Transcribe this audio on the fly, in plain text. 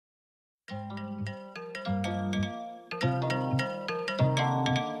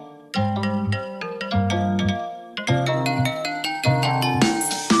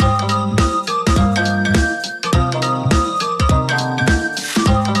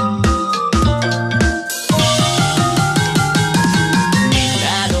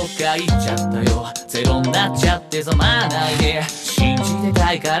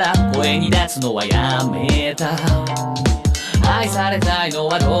上に立つのはやめた。愛されたいの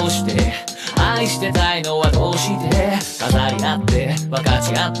はどうして、愛してたいのはどうして、飾り合って分か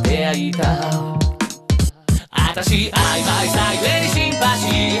ち合っていた。あたし曖昧さゆえにシンパシ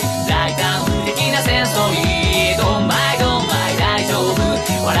ー、大胆不敵なセンソリー、ドンマイドンマイ大丈夫、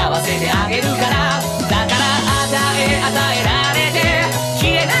笑わせてあげるから。だから与えられて消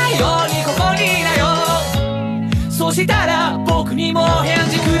えないようにここにいなよ。そしたら僕にも返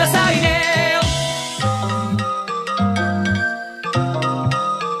事くださいね。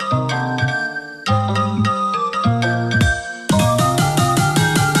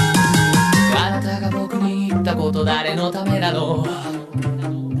こと誰のためなの、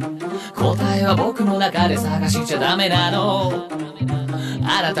答えは僕の中で探しちゃダメなの。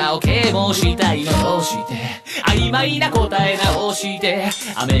あなたを啓蒙したいのどうして、曖昧な答え直して、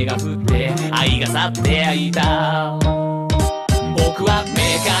雨が降って愛が去っていた。僕は明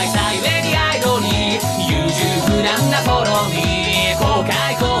快さゆえにアイドルに優柔不断な頃に後悔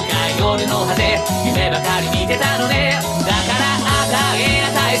夜の果て夢ばかり見てたのね。だから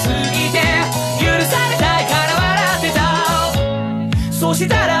与えすぎて許されたいから笑ってた。そし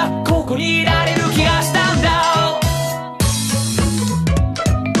たらここにいられる気がしたんだ。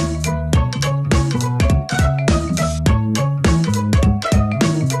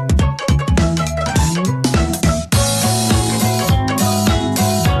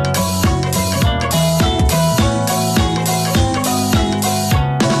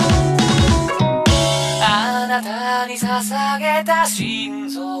あなたに捧げた心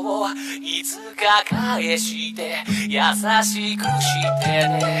臓をいつか返して優しくして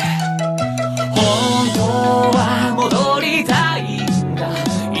ね。本当は戻りたいんだ、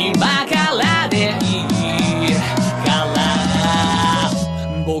今からでいいか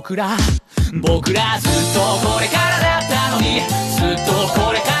ら。僕らずっとこれからだったのに、ずっと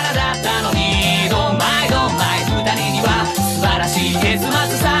これからだったのに、ドンマイドンマイ二人には素晴らしい結末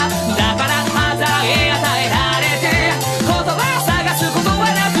さ。だから与えられて言葉を探すことは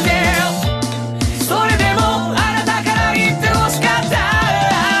なくて、それでもあなたから言ってほしかった。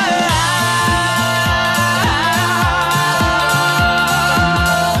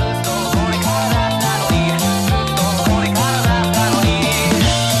これからだったのに、これからだったのに。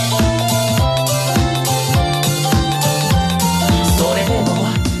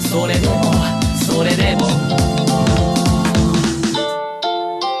それでも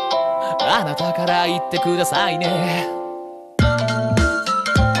あなたから言ってくださいね。